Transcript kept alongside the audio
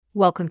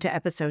Welcome to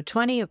episode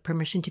 20 of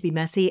Permission to be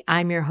Messy.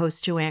 I'm your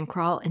host, Joanne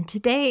Kroll, and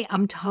today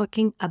I'm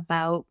talking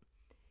about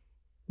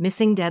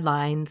missing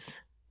deadlines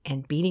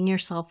and beating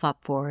yourself up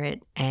for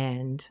it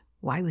and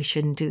why we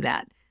shouldn't do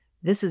that.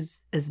 This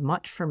is as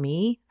much for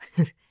me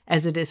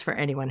as it is for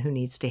anyone who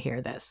needs to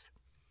hear this.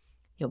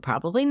 You'll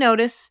probably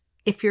notice,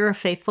 if you're a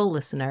faithful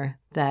listener,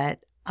 that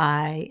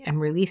I am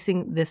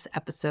releasing this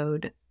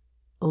episode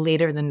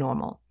later than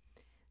normal.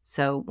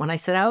 So when I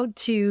set out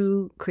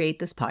to create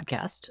this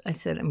podcast, I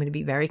said I'm going to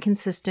be very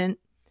consistent.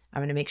 I'm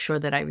going to make sure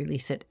that I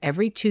release it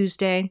every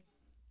Tuesday.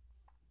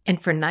 And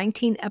for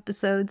 19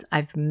 episodes,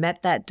 I've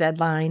met that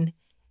deadline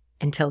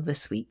until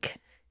this week.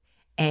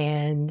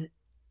 And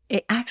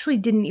it actually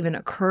didn't even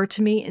occur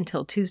to me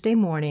until Tuesday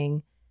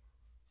morning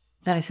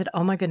that I said,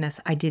 oh my goodness,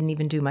 I didn't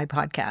even do my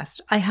podcast.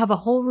 I have a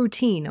whole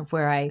routine of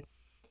where I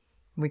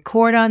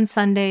record on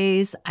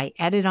Sundays, I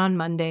edit on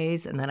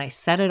Mondays, and then I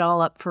set it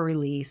all up for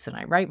release, and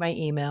I write my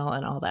email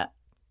and all that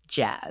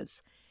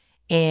jazz.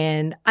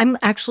 And I'm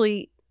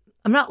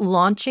not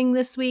launching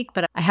this week,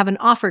 but I have an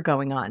offer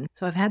going on.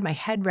 So I've had my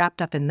head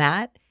wrapped up in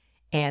that,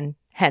 and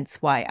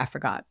hence why I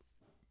forgot.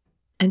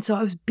 And so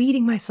I was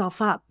beating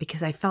myself up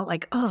because I felt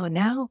like, oh,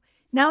 now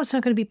it's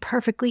not going to be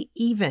perfectly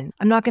even.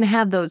 I'm not going to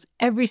have those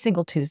every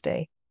single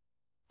Tuesday.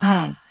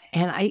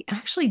 And I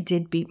actually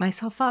did beat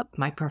myself up.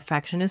 My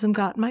perfectionism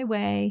got in my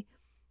way,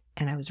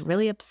 and I was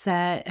really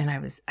upset. And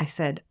I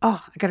said,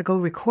 oh, I got to go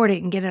record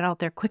it and get it out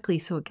there quickly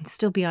so it can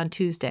still be on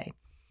Tuesday.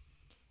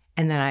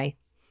 And then I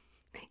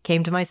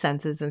came to my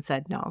senses and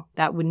said, no,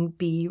 that wouldn't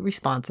be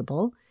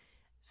responsible.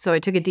 So I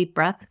took a deep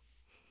breath.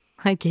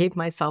 I gave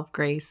myself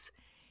grace,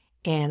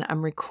 and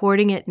I'm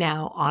recording it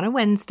now on a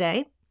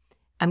Wednesday.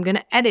 I'm going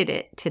to edit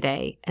it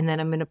today, and then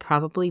I'm going to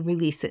probably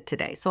release it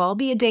today. So I'll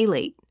be a day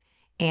late.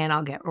 And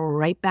I'll get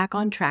right back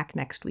on track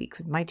next week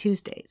with my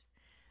Tuesdays.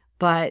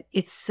 But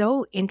it's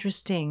so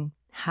interesting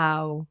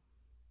how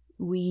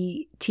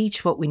we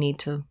teach what we need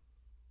to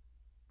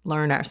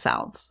learn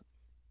ourselves.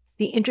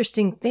 The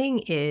interesting thing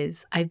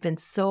is I've been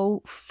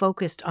so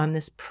focused on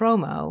this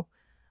promo,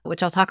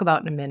 which I'll talk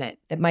about in a minute.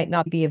 It might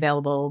not be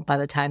available by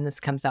the time this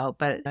comes out,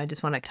 but I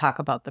just want to talk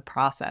about the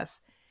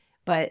process.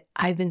 But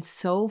I've been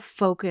so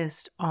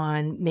focused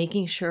on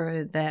making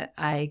sure that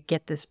I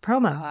get this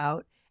promo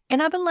out.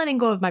 And I've been letting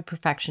go of my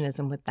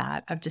perfectionism with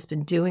that. I've just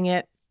been doing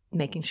it,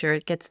 making sure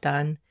it gets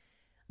done.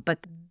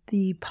 But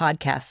the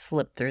podcast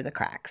slipped through the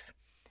cracks.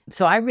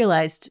 So I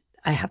realized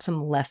I have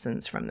some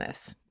lessons from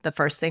this. The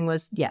first thing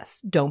was,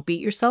 yes, don't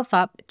beat yourself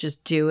up.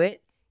 Just do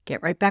it.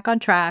 Get right back on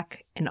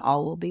track and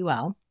all will be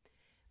well.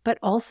 But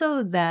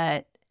also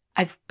that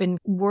I've been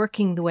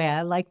working the way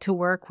I like to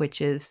work, which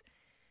is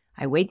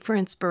I wait for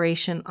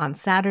inspiration on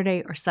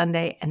Saturday or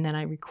Sunday, and then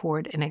I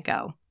record and I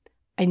go.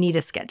 I need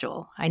a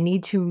schedule. I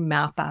need to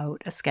map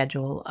out a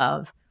schedule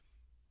of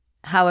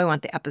how I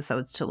want the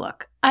episodes to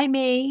look. I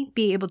may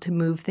be able to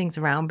move things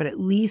around, but at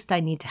least I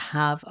need to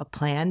have a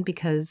plan,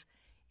 because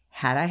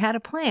had I had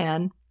a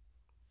plan,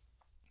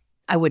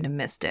 I wouldn't have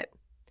missed it.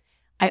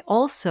 I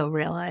also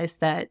realized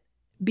that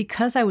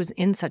because I was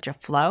in such a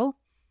flow,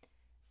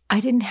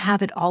 I didn't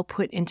have it all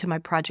put into my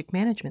project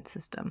management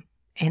system.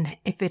 And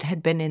if it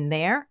had been in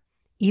there,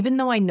 even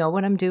though I know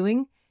what I'm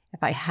doing,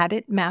 if I had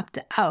it mapped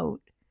out,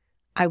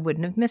 I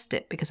wouldn't have missed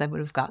it because I would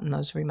have gotten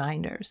those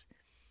reminders.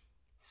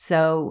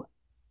 So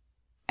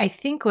I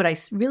think what I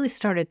really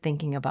started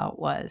thinking about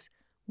was,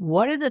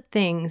 what are the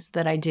things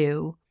that I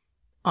do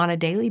on a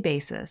daily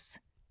basis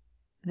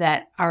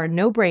that are a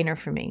no-brainer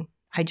for me?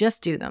 I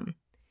just do them.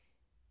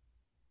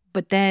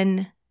 But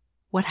then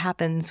what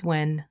happens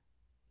when,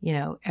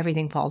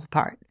 everything falls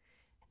apart?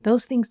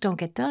 Those things don't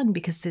get done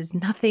because there's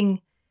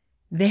nothing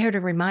there to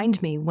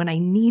remind me when I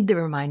need the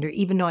reminder,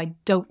 even though I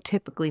don't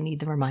typically need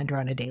the reminder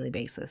on a daily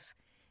basis.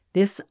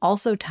 This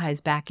also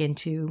ties back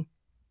into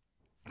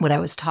what I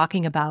was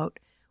talking about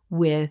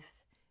with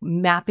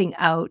mapping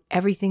out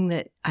everything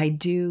that I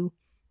do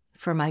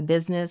for my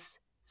business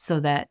so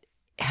that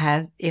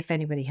if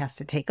anybody has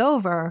to take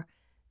over,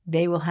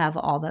 they will have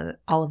all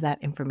of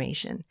that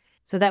information.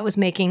 So that was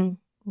making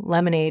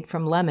lemonade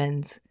from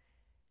lemons.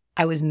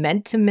 I was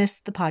meant to miss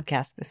the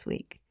podcast this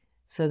week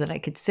so that I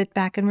could sit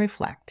back and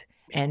reflect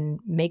and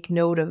make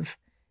note of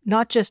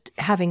not just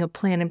having a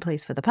plan in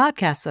place for the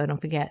podcast so I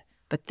don't forget,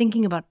 but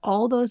thinking about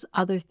all those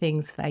other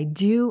things that I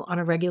do on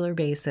a regular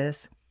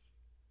basis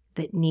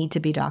that need to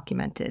be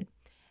documented.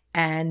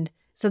 And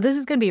so this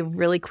is going to be a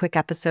really quick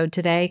episode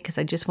today because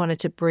I just wanted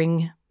to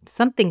bring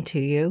something to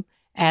you,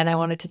 and I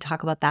wanted to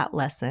talk about that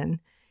lesson.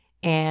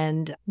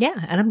 And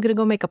I'm going to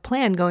go make a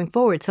plan going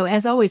forward. So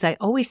as always, I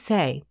always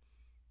say,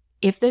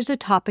 if there's a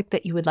topic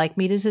that you would like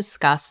me to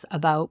discuss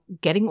about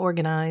getting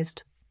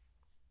organized,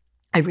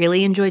 I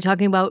really enjoy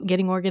talking about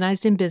getting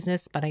organized in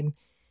business, but I'm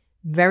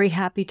very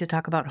happy to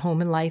talk about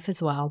home and life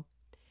as well.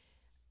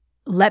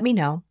 Let me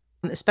know,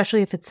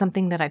 especially if it's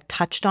something that I've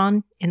touched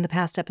on in the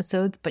past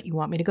episodes, but you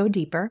want me to go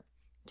deeper.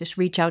 Just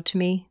reach out to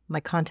me. My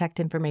contact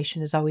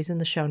information is always in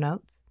the show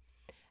notes.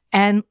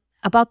 And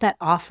about that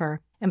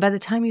offer, and by the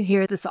time you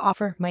hear this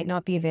offer might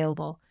not be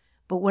available,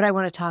 but what I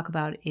want to talk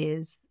about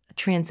is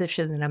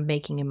transition that I'm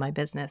making in my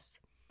business.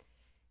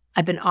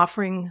 I've been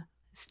offering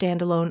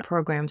standalone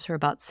programs for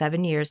about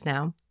 7 years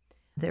now.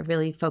 They're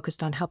really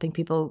focused on helping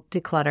people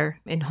declutter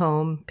in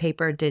home,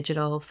 paper,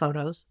 digital,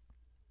 photos.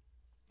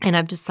 And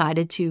I've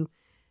decided to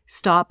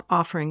stop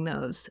offering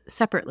those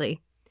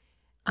separately.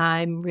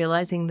 I'm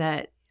realizing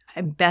that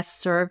I'm best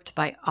served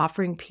by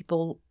offering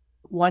people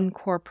one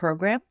core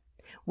program,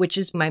 which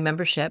is my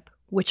membership,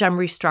 which I'm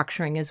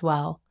restructuring as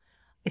well.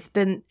 It's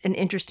been an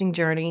interesting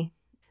journey.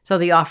 So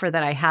the offer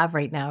that I have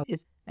right now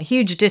is a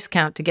huge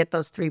discount to get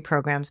those 3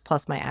 programs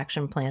plus my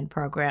action plan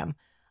program,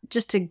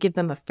 just to give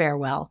them a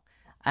farewell.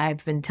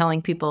 I've been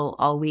telling people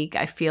all week,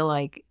 I feel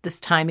like this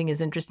timing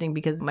is interesting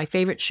because my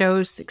favorite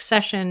shows,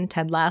 Succession,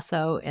 Ted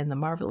Lasso, and The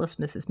Marvelous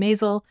Mrs.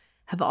 Maisel,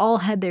 have all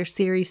had their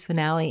series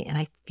finale, and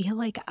I feel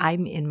like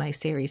I'm in my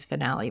series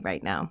finale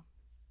right now.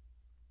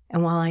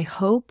 And while I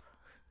hope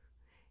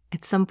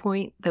at some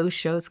point those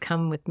shows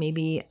come with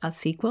maybe a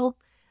sequel,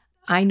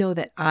 I know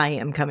that I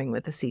am coming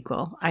with a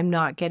sequel. I'm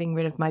not getting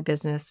rid of my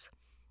business.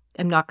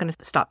 I'm not going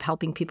to stop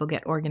helping people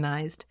get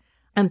organized.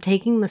 I'm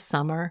taking the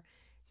summer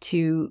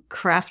to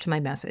craft my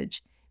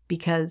message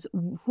because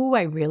who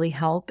I really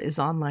help is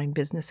online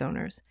business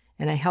owners,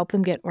 and I help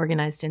them get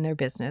organized in their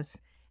business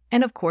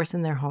and, of course,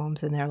 in their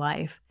homes and their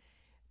life.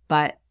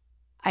 But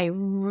I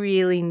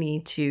really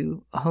need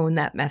to hone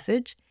that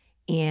message,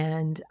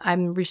 and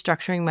I'm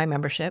restructuring my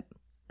membership.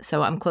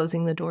 So I'm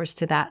closing the doors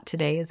to that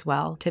today as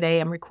well. Today,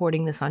 I'm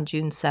recording this on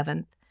June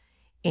 7th,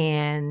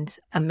 and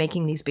I'm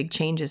making these big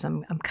changes.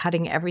 I'm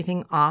cutting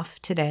everything off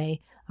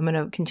today. I'm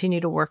going to continue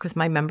to work with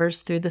my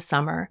members through the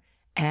summer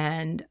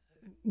and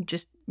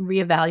just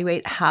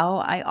reevaluate how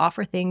I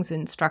offer things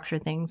and structure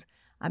things.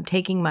 I'm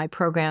taking my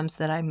programs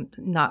that I'm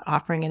not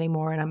offering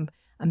anymore, and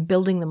I'm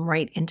building them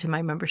right into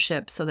my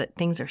membership so that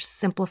things are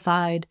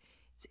simplified.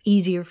 It's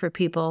easier for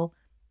people.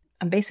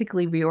 I'm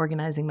basically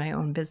reorganizing my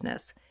own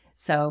business.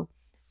 So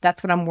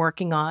that's what I'm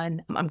working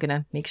on. I'm going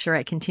to make sure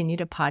I continue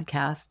to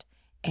podcast.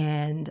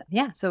 And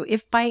yeah, so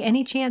if by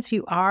any chance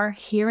you are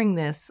hearing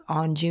this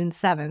on June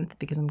 7th,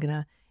 because I'm going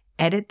to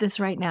edit this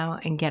right now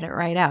and get it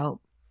right out,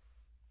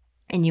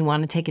 and you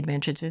want to take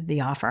advantage of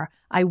the offer,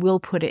 I will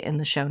put it in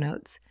the show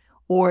notes,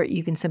 or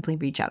you can simply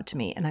reach out to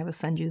me and I will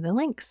send you the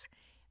links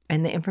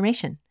and the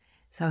information.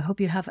 So I hope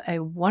you have a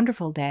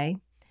wonderful day.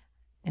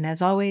 And as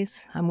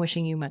always, I'm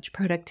wishing you much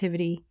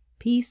productivity,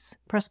 peace,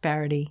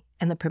 prosperity,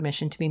 and the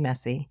permission to be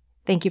messy.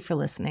 Thank you for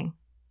listening.